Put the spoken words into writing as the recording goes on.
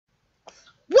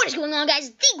What is going on,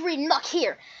 guys? TheGreenMuk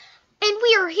here. And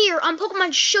we are here on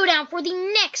Pokemon Showdown for the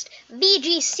next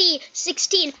VGC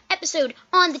 16 episode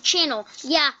on the channel.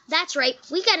 Yeah, that's right.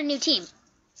 We got a new team.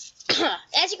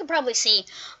 As you can probably see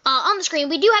on the screen,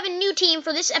 we do have a new team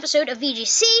for this episode of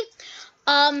VGC.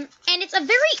 And it's a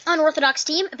very unorthodox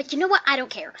team, but you know what? I don't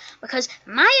care. Because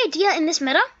my idea in this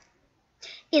meta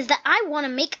is that I want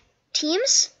to make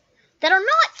teams that are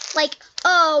not like,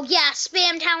 oh yeah,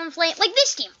 spam Talonflame, like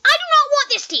this team. I do not want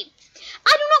this team.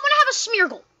 I do not want to have a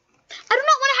Smeargle. I do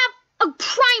not want to have a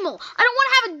Primal. I don't want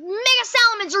to have a Mega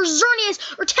Salamence or Xerneas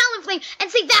or Talonflame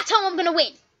and say that's how I'm going to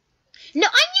win. No,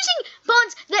 I'm using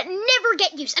bonds that never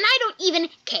get used, and I don't even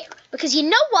care. Because you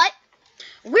know what?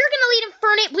 We're going to lead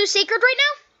Infernape Blue Sacred right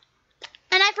now.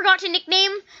 And I forgot to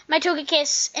nickname my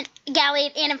Togekiss, and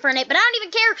Gallade, and Infernape, but I don't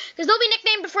even care because they'll be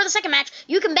nicknamed before the second match.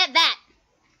 You can bet that.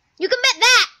 You can bet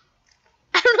that.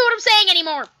 I don't know what I'm saying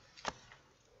anymore.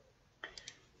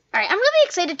 Alright, I'm really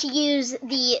excited to use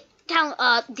the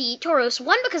Tauros.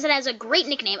 One, because it has a great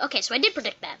nickname. Okay, so I did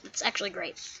predict that. That's actually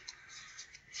great.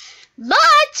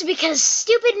 But, because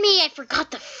stupid me, I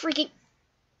forgot the freaking...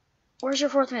 Where's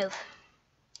your fourth move?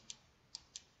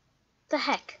 The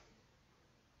heck?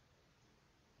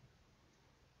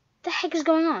 The heck is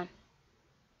going on?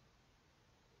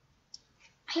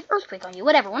 I have Earthquake on you.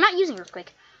 Whatever, we're not using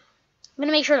Earthquake. I'm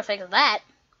gonna make sure to fix that.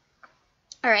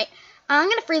 Alright. I'm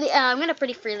gonna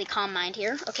pretty freely Calm Mind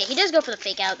here. Okay, he does go for the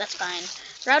fake out, that's fine.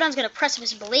 Groudon's gonna press up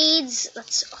his blades.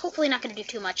 That's hopefully not gonna do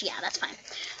too much. Yeah, that's fine.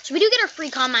 So we do get our free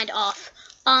Calm Mind off.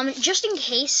 Just in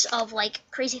case of like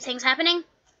crazy things happening.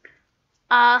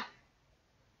 Okay,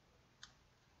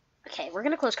 we're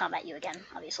gonna close combat you again,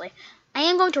 obviously. I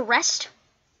am going to rest.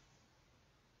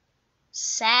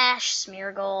 Sash,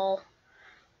 Smeargle.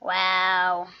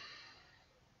 Wow.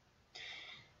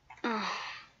 I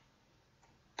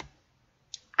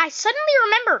suddenly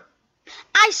remember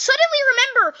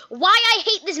why I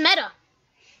hate this meta.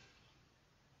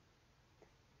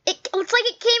 It's like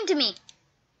it came to me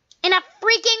in a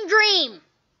freaking dream.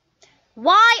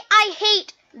 Why I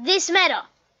hate this meta.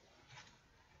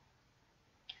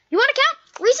 You want to count?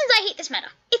 Reasons I hate this meta.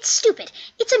 It's stupid.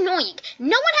 It's annoying.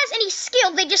 No one has any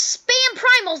skill. They just spam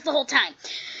primals the whole time.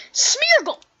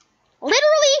 Smeargle.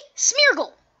 Literally,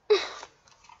 Smeargle.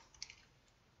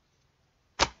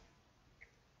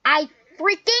 I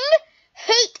freaking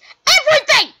hate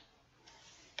everything!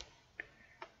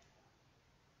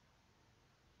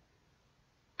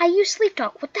 I use Sleep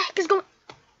Talk. What the heck is going...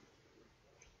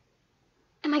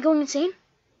 Am I going insane?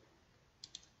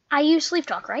 I use Sleep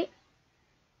Talk, right?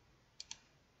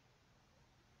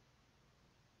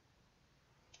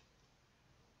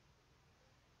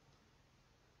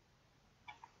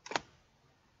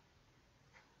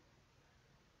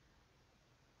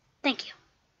 Thank you.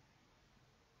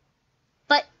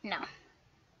 But, no.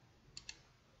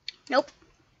 Nope.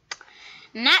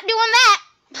 Not doing that.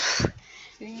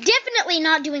 Definitely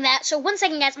not doing that. So, 1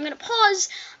 second, guys. I'm going to pause.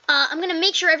 I'm going to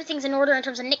make sure everything's in order in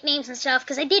terms of nicknames and stuff,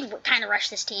 because I did kind of rush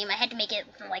this team. I had to make it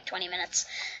in like 20 minutes.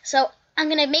 So, I'm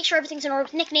going to make sure everything's in order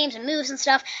with nicknames and moves and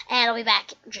stuff, and I'll be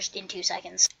back just in 2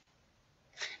 seconds.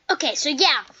 Okay, so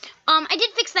yeah. I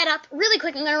did fix that up really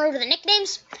quick. I'm going to go over the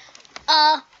nicknames.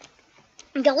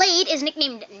 Gallade is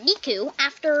nicknamed Niku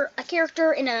after a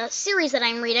character in a series that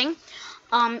I'm reading.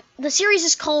 The series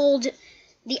is called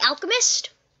The Alchemist.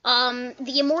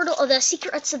 The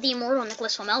Secrets of the Immortal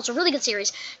Nicholas Flamel. It's a really good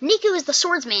series. Niku is the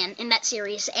swordsman in that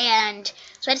series, and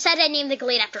so I decided I'd name the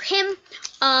Gallade after him.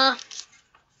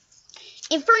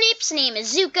 Infernape's name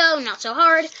is Zuko, not so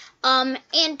hard.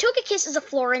 And Togekiss is a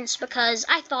Florence because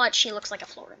I thought she looks like a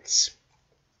Florence.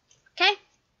 Okay?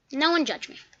 No one judge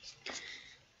me.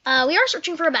 We are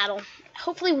searching for a battle.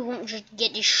 Hopefully we won't just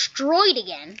get destroyed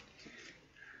again.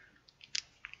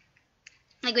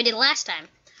 Like we did last time.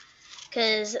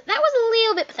 Because that was a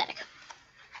little bit pathetic.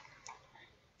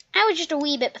 I was just a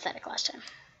wee bit pathetic last time.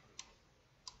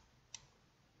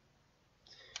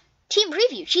 Team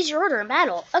preview. Choose your order in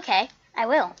battle. Okay, I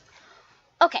will.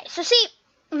 Okay, so see,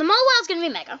 the Mawile is going to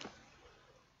be Mega.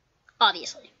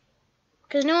 Obviously.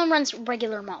 Because no one runs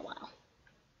regular Mawile.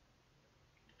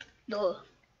 Duh.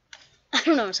 I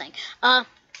don't know what I'm saying. I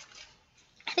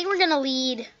think we're gonna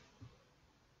lead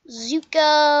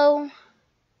Zuko,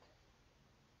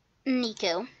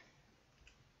 Niku.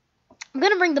 I'm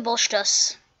gonna bring the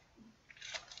Bolstus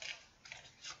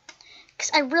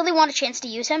because I really want a chance to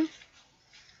use him,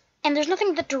 and there's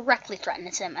nothing that directly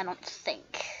threatens him, I don't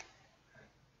think.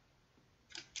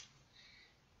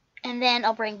 And then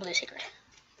I'll bring Blue Secret.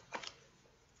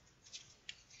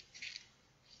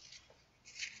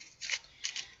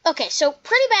 Okay, so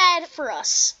pretty bad for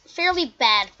us. Fairly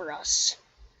bad for us.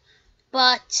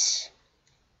 But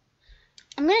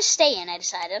I'm going to stay in, I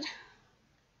decided.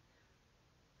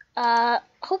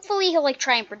 Hopefully he'll, like,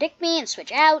 try and predict me and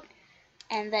switch out,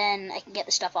 and then I can get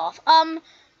the stuff off. I am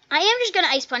just going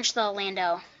to Ice Punch the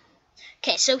Lando.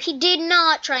 Okay, so he did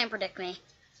not try and predict me.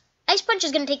 Ice Punch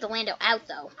is going to take the Lando out,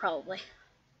 though, probably.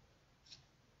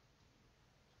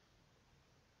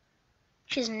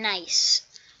 Which is nice.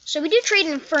 So we do trade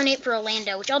an Infernape for a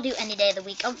Lando, which I'll do any day of the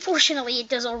week. Unfortunately, it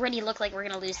does already look like we're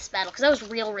going to lose this battle, because that was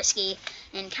real risky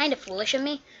and kind of foolish of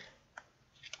me.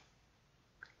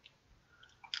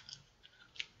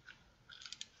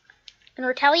 I'm going to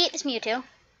retaliate this Mewtwo.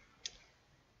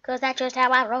 Because that's just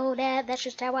how I roll, Dad. That's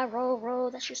just how I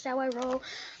roll. That's just how I roll.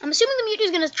 I'm assuming the Mewtwo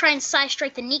is going to try and Side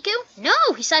Strike the Niku. No,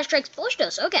 he Side Strikes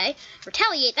Bullstos. Okay.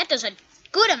 Retaliate, that does a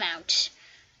good amount.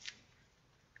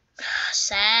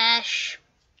 Sash.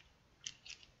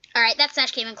 Alright, that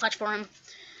Sash came in clutch for him.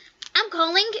 I'm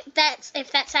calling that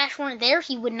if that Sash weren't there,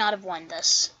 he would not have won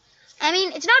this. I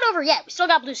mean, it's not over yet. We still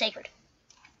got Blue Sacred.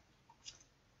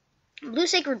 Blue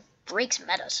Sacred breaks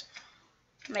metas.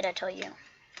 Might I tell you?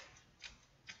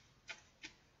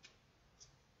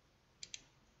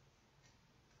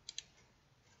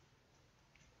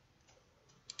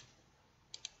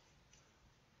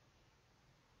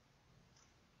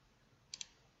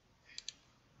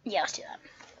 Yeah, let's do that.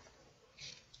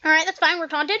 Alright, that's fine. We're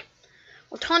taunted.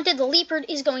 We're taunted. The Leopard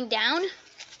is going down.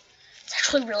 It's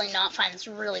actually really not fine. It's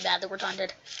really bad that we're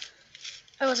taunted.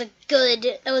 That was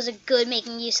a good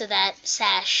making use of that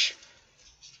Sash.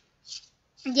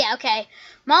 Yeah, okay.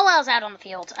 Mawil's out on the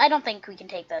field. I don't think we can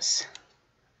take this.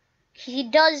 He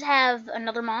does have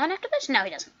another Mon after this? No, he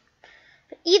doesn't.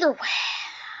 But either way.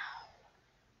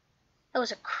 That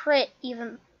was a crit,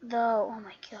 even though... Oh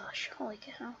my gosh. Holy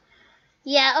cow.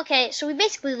 Yeah, okay, so we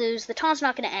basically lose. The taunt's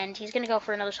not going to end. He's going to go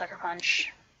for another Sucker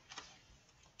Punch.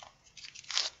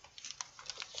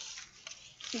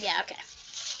 Yeah, okay.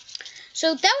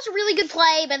 So that was a really good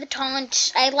play by the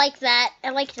taunt. I like that.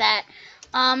 I liked that.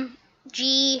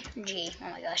 GG. Oh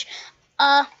my gosh.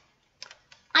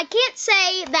 I can't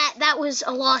say that that was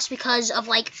a loss because of,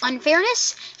 like,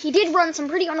 unfairness. He did run some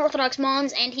pretty unorthodox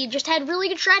mons, and he just had really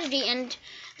good strategy, and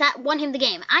that won him the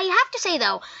game. I have to say,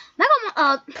 though,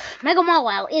 Mega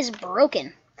Mawile is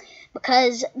broken.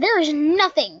 Because there is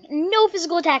nothing, no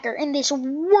physical attacker in this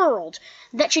world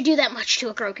that should do that much to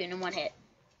a Crocoon in one hit.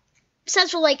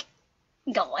 Besides for, like,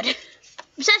 God.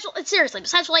 Besides for, seriously,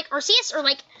 besides for, like, Arceus, or,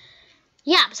 like,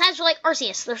 yeah, besides for, like,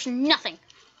 Arceus, there's nothing.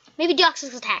 Maybe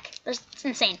Deoxys attack. It's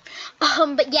insane.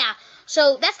 But yeah,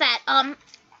 so that's that.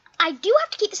 I do have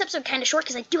to keep this episode kind of short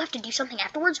because I do have to do something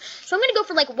afterwards. So I'm going to go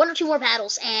for like 1 or 2 more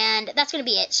battles, and that's going to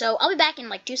be it. So I'll be back in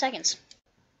like 2 seconds.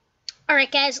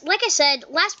 Alright guys, like I said,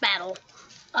 last battle,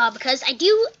 because I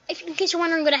do, in case you're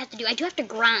wondering what I have to do, I do have to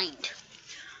grind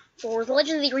for the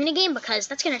Legend of the Arena game because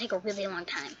that's going to take a really long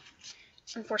time,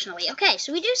 unfortunately. Okay,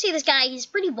 so we do see this guy. He's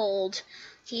pretty bold.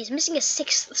 He's missing a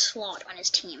 6th slot on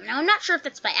his team. Now, I'm not sure if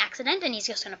that's by accident and he's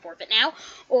just going to forfeit now,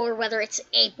 or whether it's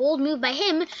a bold move by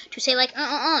him to say, like,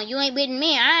 you ain't beating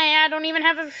me. I don't even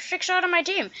have a 6th slot on my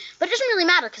team. But it doesn't really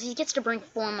matter because he gets to bring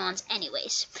 4 mons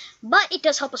anyways. But it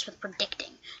does help us with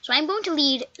predicting. So I'm going to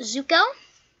lead Zuko,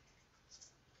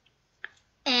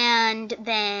 and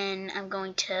then I'm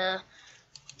going to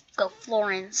go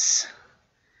Florence.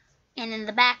 And in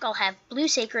the back, I'll have Blue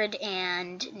Sacred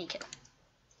and Niku.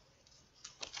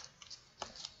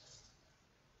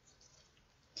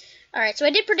 Alright, so I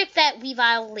did predict that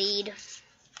Weavile lead,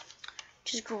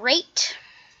 which is great.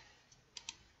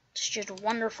 It's just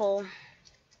wonderful.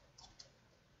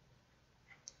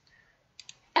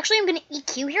 Actually, I'm going to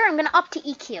EQ here. I'm going to up to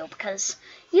EQ, because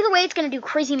either way, it's going to do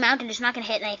crazy amount and it's not going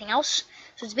to hit anything else.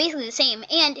 So it's basically the same,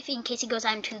 and if in case he goes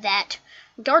on to that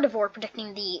Gardevoir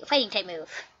predicting the fighting type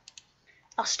move,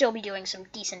 I'll still be doing some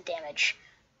decent damage.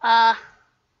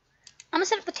 I'm going to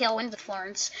set up the Tailwind with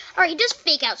Florence. Alright, he does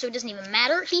Fake Out, so it doesn't even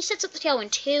matter. He sets up the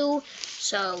Tailwind too,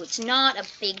 so it's not a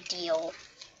big deal.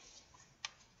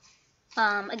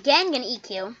 Again, going to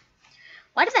EQ.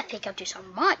 Why did that Fake Out do so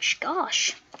much?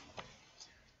 Gosh.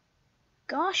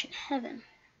 Gosh in heaven.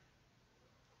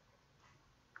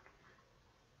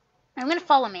 I'm going to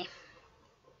follow me.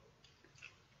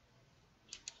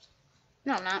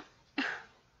 No, I'm not.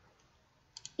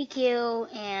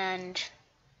 EQ and...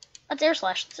 Let's Air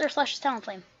Slash. Let's Air Slash his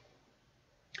Talonflame.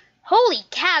 Holy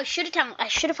cow! I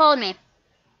should have followed me.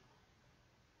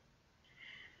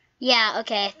 Yeah,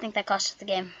 okay. I think that cost us the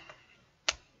game.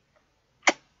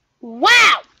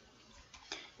 Wow!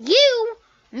 You,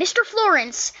 Mr.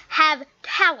 Florence, have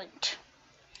talent.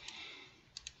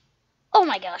 Oh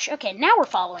my gosh. Okay, now we're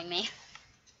following me.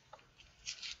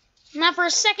 Not for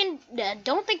a second.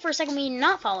 Don't think for a second me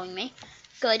not following me.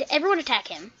 Good. Everyone attack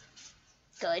him.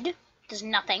 Good. Does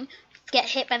nothing. Get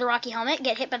hit by the Rocky Helmet.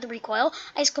 Get hit by the recoil.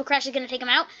 Icicle Crash is going to take him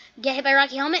out. Get hit by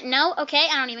Rocky Helmet. No. Okay,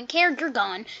 I don't even care. You're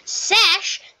gone.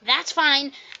 Sash. That's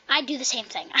fine. I do the same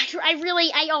thing.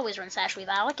 I always run Sash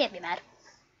Weavile. I can't be mad.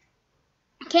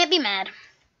 Can't be mad.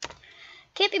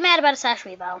 Can't be mad about a Sash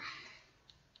Weavile.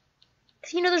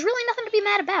 Because, you know, there's really nothing to be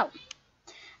mad about.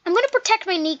 I'm going to protect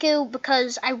my Niku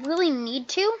because I really need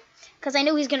to. Because I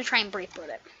know he's going to try and Brave Bird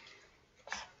it.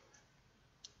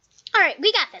 Alright,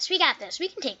 we got this. We got this. We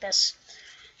can take this.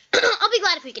 I'll be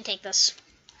glad if we can take this.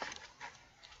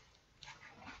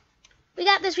 We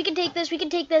got this. We can take this. We can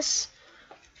take this.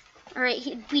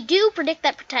 Alright, we do predict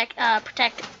that protect.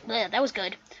 Bleh, that was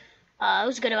good. That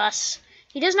was good of us.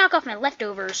 He does knock off my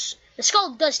leftovers. The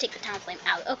Skull does take the Talonflame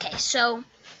out. Okay, so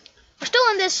we're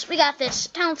still in this. We got this.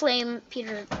 Talonflame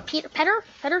petered out.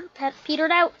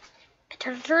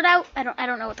 Petered out. I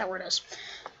don't know what that word is.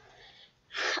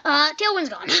 Tailwind's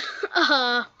gone.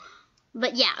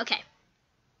 But yeah, okay.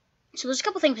 So there's a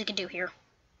couple things we can do here.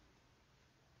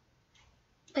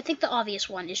 I think the obvious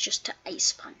one is just to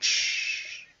Ice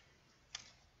Punch.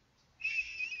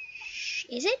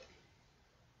 Is it?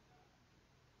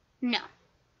 No.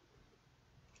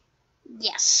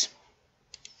 Yes.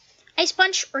 Ice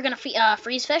Punch, we're gonna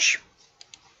Freeze Fish.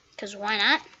 Because why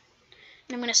not?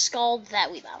 And I'm gonna Scald that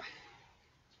Weavile.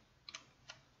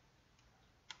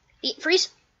 Freeze?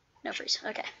 No freeze.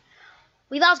 Okay.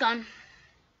 Weavile's gone.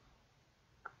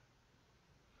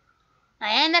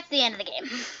 And that's the end of the game.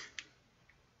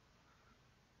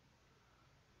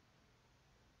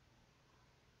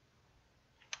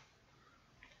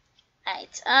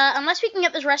 Alright. Unless we can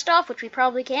get this rest off, which we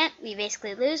probably can't, we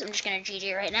basically lose. I'm just going to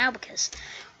GG right now because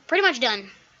we're pretty much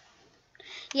done.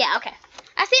 Yeah, okay.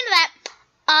 That's the end of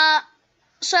that.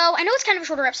 So, I know it's kind of a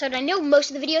shorter episode, and I know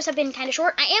most of the videos have been kind of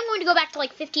short. I am going to go back to,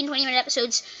 like, 15, 20-minute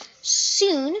episodes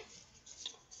soon.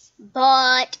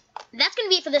 But that's going to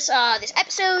be it for this this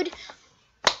episode.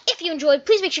 If you enjoyed,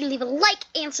 please make sure to leave a like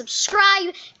and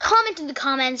subscribe. Comment in the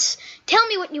comments. Tell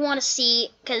me what you want to see,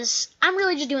 because I'm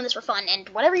really just doing this for fun, and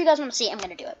whatever you guys want to see, I'm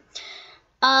going to do it.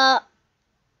 That's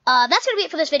going to be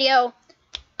it for this video.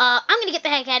 I'm going to get the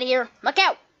heck out of here. Muck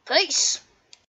out. Peace.